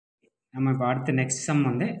நம்ம இப்போ அடுத்து நெக்ஸ்ட் சம்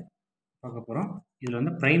வந்து பார்க்க போகிறோம். இதில்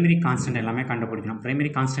வந்து பிரைமரி கான்ஸ்டன்ட் எல்லாமே கண்டுபிடிக்கணும்.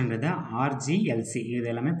 பிரைமரி கான்ஸ்டன்ட் ஆர்ஜிஎல்சி இது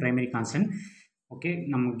எல்லாமே பிரைமரி கான்ஸ்டன்ட். ஓகே,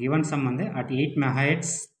 நம்ம கிவன் சம் வந்து at 8 MHz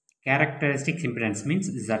characteristic impedance means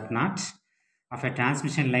Z0 of a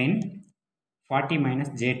transmission line 40 minus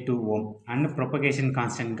J2 ohm and propagation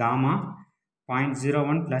constant gamma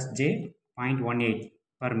 0.01 plus J 0.18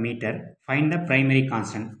 per meter. Find the primary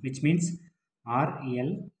constant which means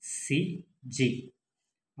RLCG.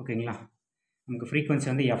 ஓகேங்களா, நமக்கு frequency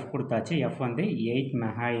வந்து F கொடுத்தாச்சு. F வந்து 8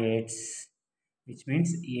 MHz which means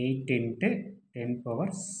 8 into 10 power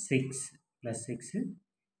 6 plus 6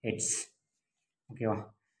 Hz. ஓகேவா,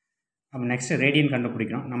 அப்போ next radian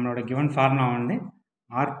கண்டுபிடிக்கணும். நம்மளோட given formula வந்து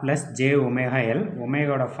R plus J omega L.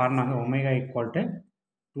 ஒமேகாவோட formula வந்து ஒமேகா ஈக்குவல் டு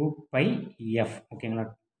 2πf. ஓகேங்களா,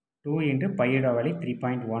 2 இன்ட்டு பையோட வேல்யூ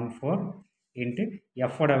 3.14 இன்ட்டு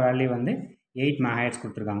எஃபோட வேல்யூ வந்து 8 MHz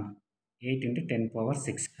கொடுத்துருக்காங்க. 8 into 10 power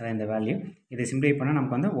 6 அதான் இந்த வேல்யூ. இதை சிம்பிளை பண்ணால்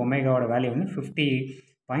நமக்கு வந்து ஒமேகாவோட வேல்யூ வந்து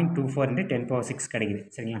 50.24 into 10 power 6 கிடைக்குது.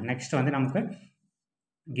 சரிங்களா, நெக்ஸ்ட் வந்து நமக்கு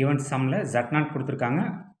கிவன் சம்மில் Z0 கொடுத்துருக்காங்க,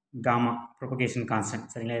 காமா ப்ரொபகேஷன் கான்ஸ்டன்ட்.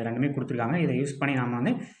 சரிங்களா, இது ரெண்டுமே கொடுத்துருக்காங்க. இதை யூஸ் பண்ணி நம்ம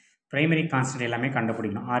வந்து பிரைமரி கான்ஸ்டன்ட் எல்லாமே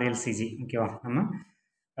கண்டுபிடிக்கணும். RLCG. ஓகேவா, நம்ம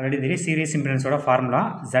ஆல்ரெடி தெரியும் serious இம்பிடன்ஸோட formula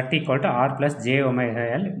Z equal to R plus J omega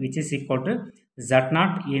L which is equal to Z0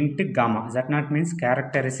 into gamma. Z0 means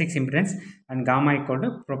characteristic impedance and gamma equal to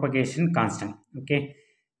propagation constant. Okay,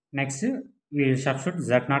 next we will substitute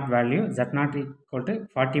Z0 value. Z0 equal to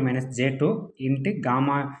 40 minus J2 into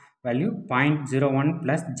gamma value 0.01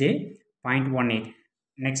 plus J 0.18.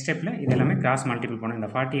 Next ஸ்டெப்பில் இது எல்லாமே cross multiple பண்ணும். இந்த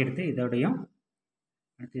 40 எடுத்து இதோடையும்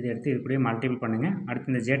அடுத்து இதை எடுத்து இது கூட மல்டிபிள் பண்ணுங்கள்.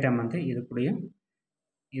 அடுத்து இந்த ஜே டேம் வந்து இது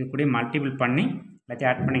கூட மல்டிபிள் பண்ணி எல்லாத்தையும்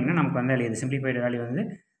ஆட் பண்ணிங்கன்னா நமக்கு வந்து இது சிம்பிளிஃபைடு வேல்யூ வந்து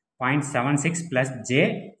 0.76 ப்ளஸ் J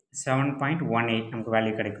 7.18 நமக்கு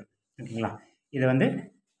வேல்யூ கிடைக்கும். ஓகேங்களா, இது வந்து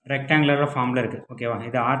ரெக்டாங்குலர் ஃபார்மில் இருக்குது. ஓகேவா,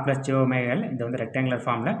 இது R plus J omega L. இது வந்து ரெக்டாங்குலர்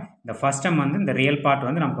ஃபார்மில். இந்த ஃபர்ஸ்ட் டேம் வந்து இந்த ரியல் பார்ட்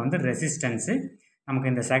வந்து நமக்கு வந்து ரெசிஸ்டன்ஸு.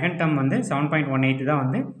 நமக்கு இந்த செகண்ட் டேம் வந்து 7.18 தான்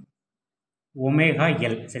வந்து ஒமேகா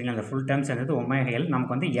எல். சரிங்களா, அந்த ஃபுல் டேர்ம்ஸ் வந்து ஒமேகா எல்.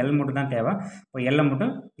 நமக்கு வந்து எல் மட்டும் தான் தேவை. இப்போ எல்லை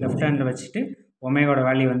மட்டும் லெஃப்ட் ஹேண்டில் வச்சுட்டு ஒமேகாவோட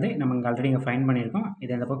வேல்யூ வந்து நமக்கு ஆல்ரெடி இங்கே ஃபைன் பண்ணியிருக்கோம்.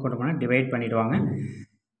 இதை இந்த பக்கம் கொண்டு போனால் டிவைட் பண்ணிவிடுவாங்க.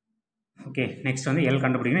 ஓகே, நெக்ஸ்ட் வந்து எல்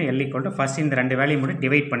கண்டுபிடிக்கணும். எல் ஈக்குவல் டு ஃபஸ்ட் இந்த ரெண்டு வேல்யூ மட்டும்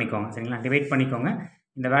டிவைட் பண்ணிக்கோங்க. சரிங்களா, டிவைட் பண்ணிக்கோங்க.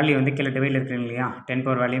 இந்த வேல்யூ வந்து கீழே டிவைட் இருக்குங்க இல்லையா, 10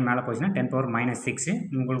 பவர் வேல்யூ மேலே போச்சுன்னா 10 பவர் -6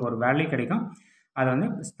 உங்களுக்கு ஒரு வேல்யூ கிடைக்கும். அதை வந்து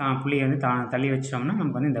புள்ளியை வந்து தள்ளி வச்சோம்னா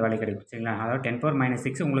நமக்கு வந்து இந்த வேல்யூ கிடைக்கும். சரிங்களா, அதாவது 10 பவர்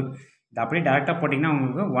 -6 உங்களுக்கு இது அப்படியே டேரெக்டாக போட்டிங்கன்னா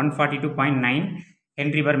உங்களுக்கு 142.9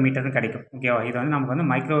 ஹென்ரி பர் மீட்டர்னு கிடைக்கும். ஓகேவா, இது வந்து நமக்கு வந்து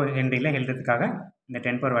மைக்ரோ ஹென்ரியில் எழுதுறதுக்காக இந்த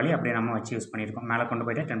 10 பவர் வேல்யூ அப்படியே நம்ம வச்சு யூஸ் பண்ணியிருக்கோம். மேலே கொண்டு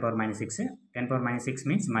போய்ட்டு 10 power -6. 10 power -6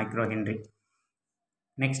 means micro Henry.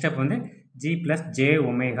 Next step வந்து G plus J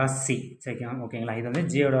omega C. சரி, ஓகேங்களா, இது வந்து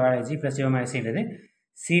ஜியோட value G plus J omega Cன்றது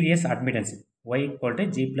serious admittance. Y equal to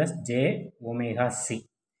G plus J omega C.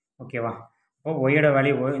 ஓகேவா, இப்போ ஒய்யோட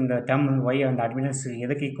வேல்யூ இந்த டேர்ம் ஒய் அந்த அட்மிட்டன்ஸ்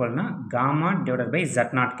எதுக்கு ஈக்குவல்னா காமா டிவைடட் பை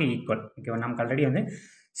Z0க்கு ஈக்குவல். ஓகேவா, நமக்கு ஆல்ரெடி வந்து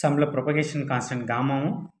சம்மில் ப்ரொபகேஷன் கான்ஸ்டன்ட்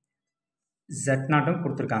காமாவும் Z0ம்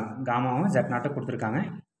கொடுத்துருக்காங்க. காமாவும் Z0ம் கொடுத்துருக்காங்க.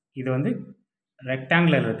 இது வந்து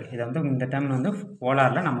ரெக்டாங்குலர் இருக்குது. இதை வந்து இந்த டேர்ம் வந்து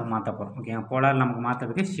போலாரில் நம்ம மாற்ற போகிறோம். ஓகேங்க, போலாரில் நமக்கு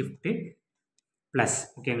மாற்றுறதுக்கு ஷிஃப்ட்டு ப்ளஸ்.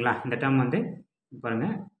 ஓகேங்களா, இந்த டேர்ம் வந்து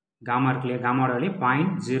பாருங்கள் காமா இருக்கு இல்லையா, காமாவோட வேல்யூ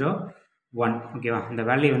 0.01. ஓகேவா, இந்த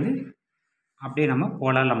வேல்யூ வந்து அப்படியே நம்ம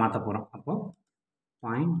போலாரில் மாற்ற போகிறோம். அப்போது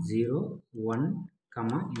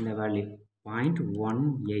 0.01 இந்த வேல்யூ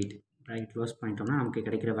 0.18 ரைட் க்ளோஸ் பண்ணிட்டோம்னா நமக்கு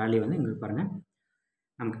கிடைக்கிற வேல்யூ வந்து இங்கே பாருங்கள்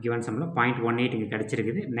நமக்கு கிவன் சம்மில் 0.18 இங்கே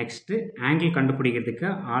கிடச்சிருக்குது. நெக்ஸ்ட்டு ஆங்கிள் கண்டுபிடிக்கிறதுக்கு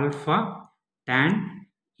ஆல்ஃபா டேன்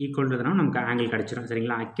ஈக்குவல் டுனா நமக்கு ஆங்கிள் கிடச்சிடும்.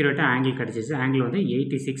 சரிங்களா, அக்யூரேட்டாக ஆங்கிள் கிடச்சிச்சு. ஆங்கிள் வந்து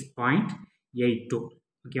 86.82.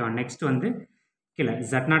 ஓகேவா, நெக்ஸ்ட் வந்து கீழே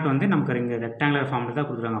Z0 வந்து நமக்கு இங்கே ரெக்டாங்குலர் ஃபார்மில் தான்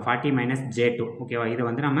கொடுத்துருக்காங்க 40 minus J2. ஓகேவா, இதை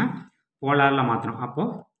வந்து நம்ம போலாரில் மாற்றணும்.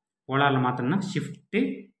 அப்போது போலாரில் மாற்றணும்னா ஷிஃப்ட்டு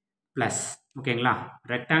ப்ளஸ். ஓகேங்களா,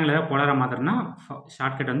 ரெக்டாங்குலராக போலாராக மாற்றணும்னா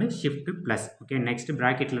ஷார்ட்கட் வந்து ஷிஃப்ட்டு ப்ளஸ். ஓகே, நெக்ஸ்ட்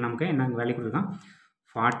ப்ராக்கெட்டில் நமக்கு என்ன வேல்யூ கொடுத்துருக்கோம்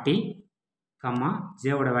 40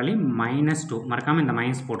 ஜேவோட வேல்யூ -2. மறக்காமல் இந்த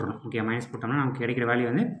மைனஸ் போட்டுருணும். ஓகே, மைனஸ் போட்டோம்னா நமக்கு கிடைக்கிற வேல்யூ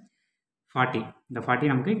வந்து 40. இந்த 40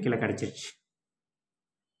 நமக்கு கீழே கிடச்சிருச்சு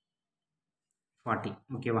 40.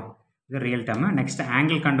 ஓகேவா, இது ரியல் டேர்மு. நெக்ஸ்ட்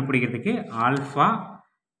ஆங்கிள் கண்டுபிடிக்கிறதுக்கு ஆல்ஃபா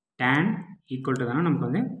டேன் ஈக்குவல் டு தானே நமக்கு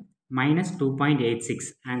வந்து -2.86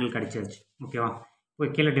 ஆங்கிள் கிடச்சிருச்சு. ஓகேவா, இப்போ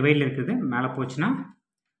கீழே டிவைடில் இருக்குது, மேலே போச்சுன்னா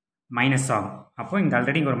மைனஸ் ஆகும். அப்போ இங்கே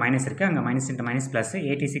ஆல்ரெடி இங்கே ஒரு மைனஸ் இருக்குது, அங்கே மைனஸ் இன்ட்டு மைனஸ் ப்ளஸ்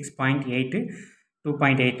 86.8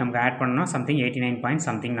 2.8 நமக்கு ஆட் பண்ணோம்னா சம்திங் 89 பாயிண்ட்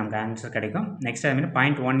சம்திங் நமக்கு ஆன்சர் கிடைக்கும். நெக்ஸ்ட் அது மாதிரி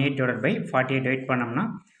 0.18 டிவைட் பை 48 டிவைட் பண்ணோம்னா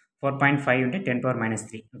 4.5 into 10 power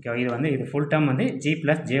 -3. ஓகே, இது வந்து இது ஃபுல் டேர்ம் வந்து G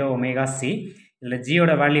plus J omega C. இதில்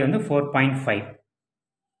ஜியோட வேல்யூ வந்து 4.5.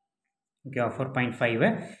 ஓகேவா, 4.5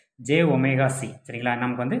 J omega C. சரிங்களா,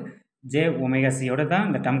 நமக்கு வந்து ஜே ஒமேகா சியோட தான்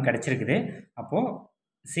இந்த டேர்ம் கிடச்சிருக்குது. அப்போது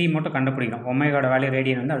சி மட்டும் கண்டுபிடிக்கணும். ஒமேகாவோட வேல்யூ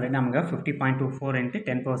ரேடியன் வந்து ஆல்ரெடி நமக்கு 50.24 ×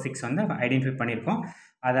 10⁶ வந்து ஐடென்டிஃபை பண்ணியிருக்கோம்.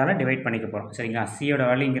 அதால் டிவைட் பண்ணிக்க போகிறோம். சரிங்களா? சியோட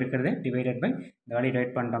வேல்யூ இங்கே இருக்கிறது டிவைடட் பை இந்த வேல்யூ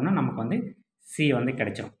டிவைட் பண்ணிட்டோம்னா நமக்கு வந்து சி வந்து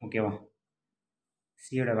கிடைச்சிடும். ஓகேவா?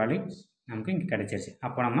 சியோட வேல்யூ நமக்கு இங்கே கிடைச்சிருச்சு.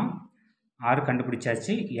 அப்போ நம்ம ஆர்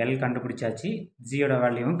கண்டுபிடிச்சாச்சு, எல் கண்டுபிடிச்சாச்சு, ஜியோட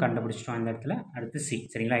வேல்யூவும் கண்டுபிடிச்சிட்டோம் இந்த இடத்துல. அடுத்து சி.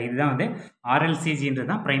 சரிங்களா? இதுதான் வந்து ஆர்எல்சிஜின்றது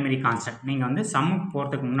தான் ப்ரைமரி கான்ஸ்டன்ட். நீங்கள் வந்து சம்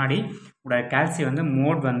போகிறதுக்கு முன்னாடி உங்களோட கால்சி வந்து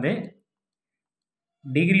மோட் வந்து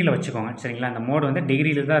டிகிரியில் வச்சுக்கோங்க. சரிங்களா? இந்த மோட் வந்து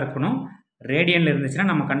டிகிரியில் தான் இருக்கணும். ரேடியனில் இருந்துச்சுன்னா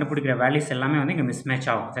நம்ம கண்டுபிடிக்கிற வேல்யூஸ் எல்லாமே வந்து இங்கே மிஸ்மேட்ச்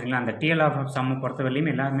ஆகும். சரிங்களா? அந்த டிஎல் ஆஃப் சம் பொறுத்த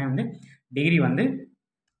வரையிலுமே எல்லாருமே வந்து டிகிரி வந்து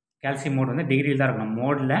கால்சி மோட் வந்து டிகிரியில் தான் இருக்கணும்.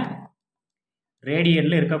 மோடில்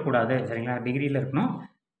ரேடியனில் இருக்கக்கூடாது. சரிங்களா? டிகிரியில் இருக்கணும்.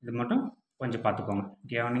 இது மட்டும் கொஞ்சம் பார்த்துக்கோங்க.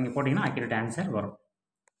 ஓகே, நீங்கள் போட்டிங்கன்னா அக்யூரேட் ஆன்சர் வரும்.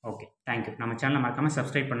 Okay, thank you. நம்ம சேனலை மறக்காமல்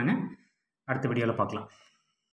சப்ஸ்கிரைப் பண்ணுங்கள். அடுத்த வீடியோவில் பார்க்கலாம்.